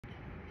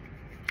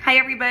Hi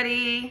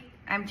everybody,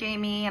 I'm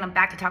Jamie and I'm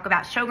back to talk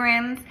about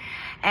Sjögren's.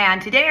 And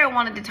today I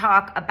wanted to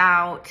talk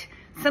about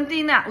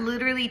something that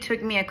literally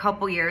took me a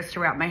couple years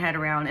to wrap my head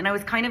around, and I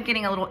was kind of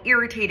getting a little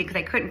irritated because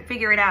I couldn't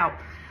figure it out.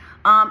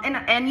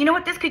 And you know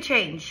what, this could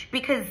change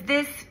because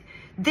this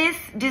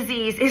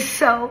disease is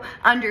so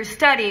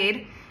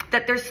understudied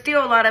that there's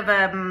still a lot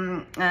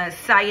of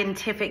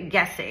scientific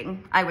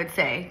guessing, I would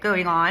say,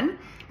 going on.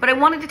 But I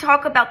wanted to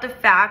talk about the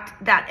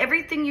fact that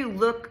everything you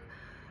look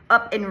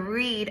up and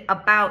read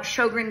about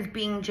Sjögren's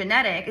being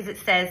genetic is it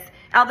says,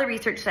 all the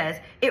research says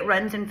it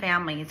runs in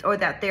families, or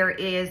that there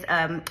is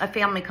a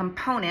family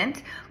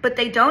component, but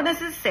they don't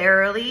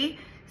necessarily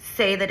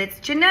say that it's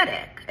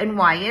genetic. And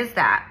why is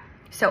that?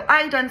 So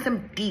I've done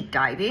some deep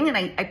diving, and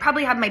I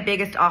probably have my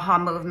biggest aha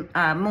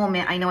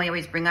moment. I know I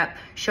always bring up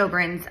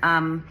Sjögren's,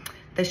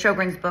 the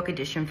Sjögren's book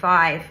edition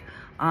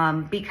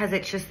 5, because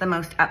it's just the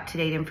most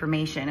up-to-date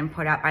information and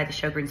put out by the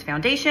Sjögren's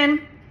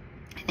Foundation.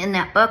 In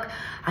that book,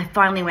 I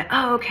finally went,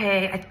 oh,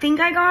 okay, I think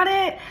I got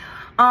it.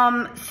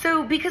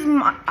 So because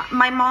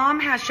my mom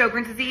has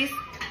Sjögren's disease,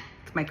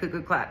 it's my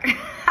cuckoo clock.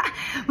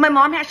 My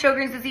mom has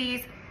Sjögren's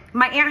disease.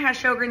 My aunt has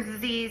Sjögren's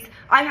disease.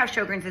 I have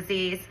Sjögren's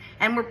disease.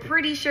 And we're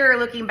pretty sure,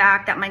 looking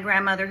back, that my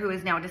grandmother, who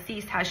is now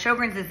deceased, has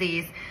Sjögren's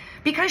disease.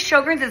 Because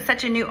Sjögren's is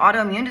such a new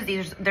autoimmune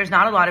disease, there's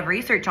not a lot of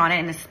research on it,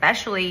 and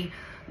especially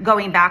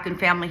going back in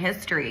family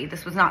history.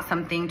 This was not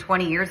something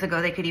 20 years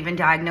ago they could even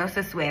diagnose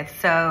us with.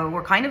 So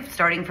we're kind of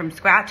starting from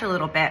scratch a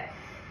little bit.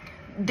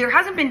 There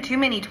hasn't been too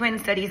many twin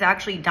studies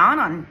actually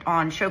done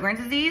on Sjögren's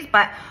disease,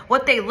 but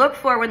what they look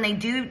for when they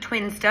do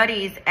twin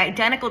studies,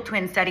 identical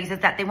twin studies, is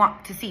that they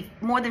want to see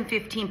more than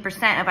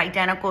 15% of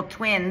identical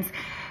twins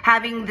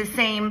having the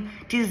same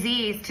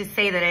disease to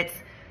say that it's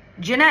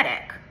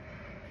genetic.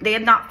 They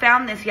have not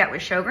found this yet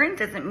with Sjögren's.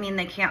 Doesn't mean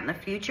they can't in the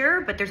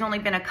future, but there's only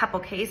been a couple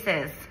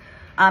cases.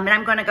 And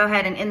I'm going to go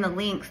ahead and in the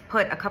links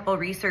put a couple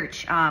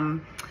research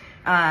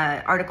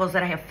articles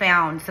that I have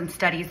found, some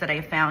studies that I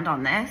have found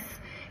on this.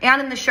 And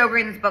in the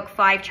Sjögren's book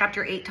 5,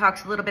 chapter 8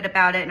 talks a little bit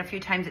about it, and a few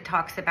times it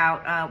talks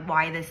about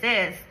why this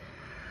is.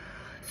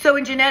 So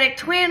in genetic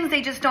twins,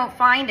 they just don't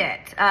find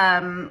it.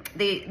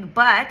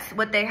 But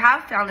what they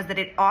have found is that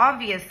it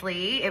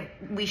obviously, if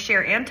we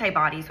share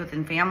antibodies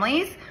within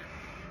families,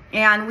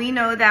 and we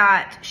know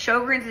that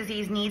Sjögren's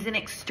disease needs an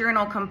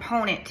external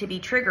component to be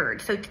triggered.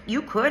 So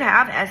you could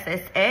have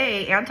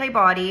SSA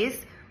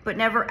antibodies, but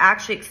never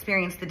actually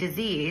experience the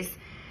disease.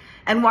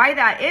 And why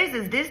that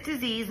is this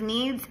disease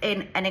needs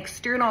an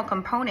external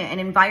component, an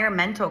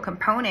environmental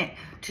component,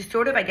 to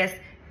sort of, I guess,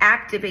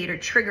 activate or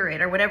trigger it,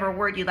 or whatever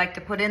word you'd like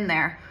to put in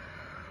there.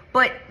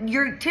 But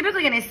you're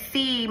typically going to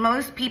see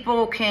most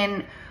people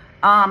can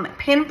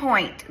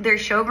pinpoint their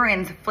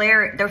Sjögren's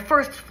flare, their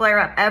first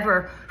flare-up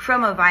ever,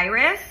 from a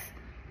virus,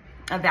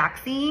 a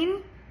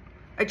vaccine,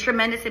 a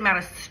tremendous amount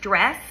of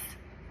stress,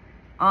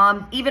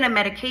 even a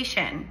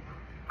medication.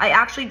 I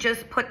actually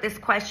just put this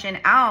question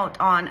out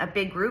on a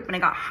big group and I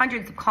got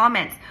hundreds of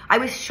comments. I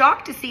was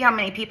shocked to see how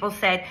many people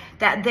said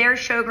that their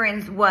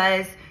Sjögren's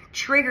was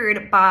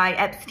triggered by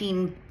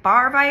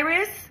Epstein-Barr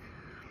virus,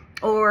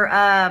 or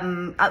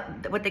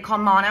what they call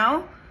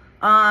mono.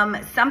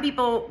 Some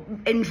people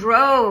in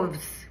droves,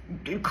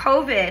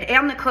 COVID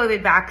and the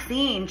COVID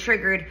vaccine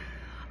triggered,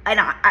 and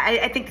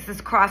I think this is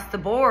across the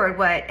board,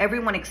 what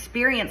everyone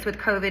experienced with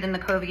COVID and the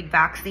COVID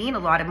vaccine. A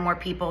lot of more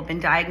people have been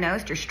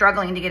diagnosed or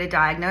struggling to get a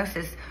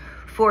diagnosis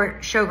for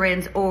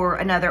Sjögren's or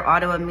another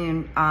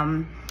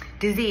autoimmune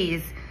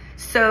disease.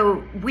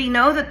 So we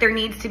know that there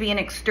needs to be an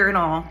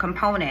external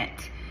component.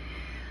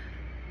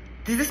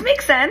 Does this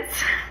make sense?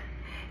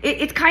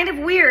 It's kind of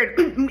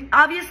weird.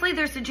 Obviously,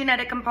 there's a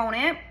genetic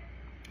component.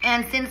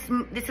 And since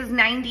this is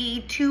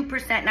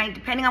 92%,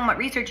 depending on what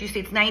research you see,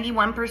 it's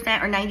 91%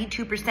 or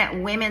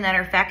 92% women that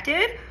are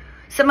affected.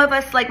 Some of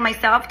us, like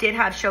myself, did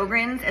have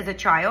Sjögren's as a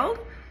child.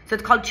 So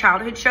it's called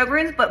childhood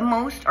Sjögren's, but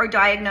most are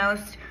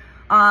diagnosed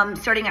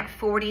starting at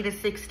 40 to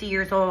 60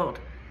 years old.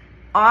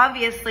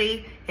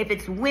 Obviously, if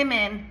it's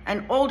women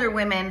and older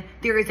women,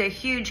 there is a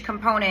huge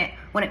component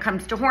when it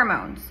comes to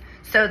hormones.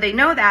 So they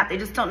know that, they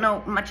just don't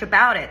know much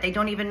about it. They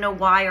don't even know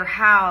why or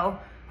how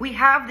we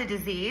have the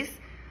disease.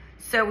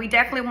 So we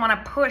definitely want to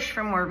push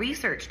for more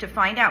research to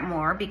find out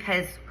more,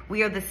 because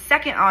we are the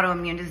second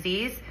autoimmune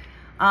disease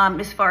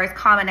as far as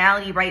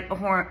commonality, right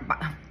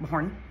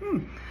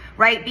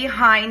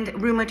behind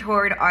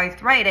rheumatoid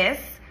arthritis.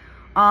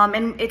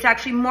 And it's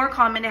actually more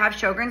common to have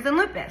Sjögren's than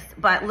lupus.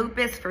 But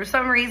lupus, for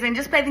some reason,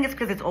 just I think it's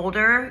because it's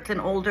older. It's an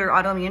older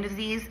autoimmune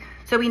disease.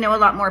 So we know a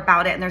lot more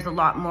about it, and there's a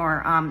lot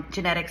more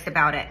genetics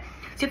about it.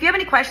 So if you have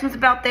any questions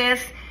about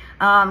this,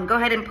 go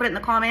ahead and put it in the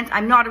comments.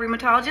 I'm not a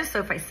rheumatologist, so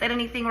if I said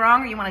anything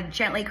wrong or you want to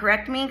gently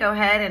correct me, go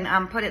ahead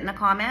and put it in the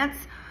comments.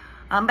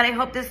 But I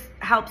hope this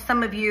helps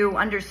some of you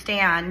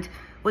understand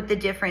what the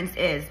difference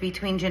is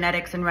between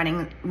genetics and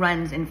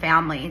runs in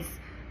families,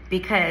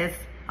 because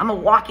I'm a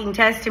walking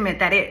testament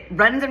that it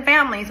runs in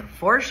families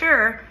for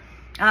sure.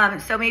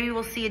 So maybe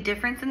we'll see a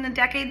difference in the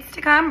decades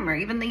to come, or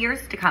even the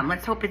years to come.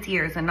 Let's hope it's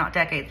years and not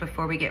decades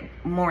before we get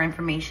more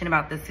information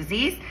about this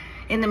disease.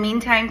 In the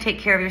meantime, take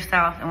care of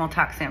yourself, and we'll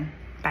talk soon.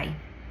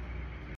 Bye.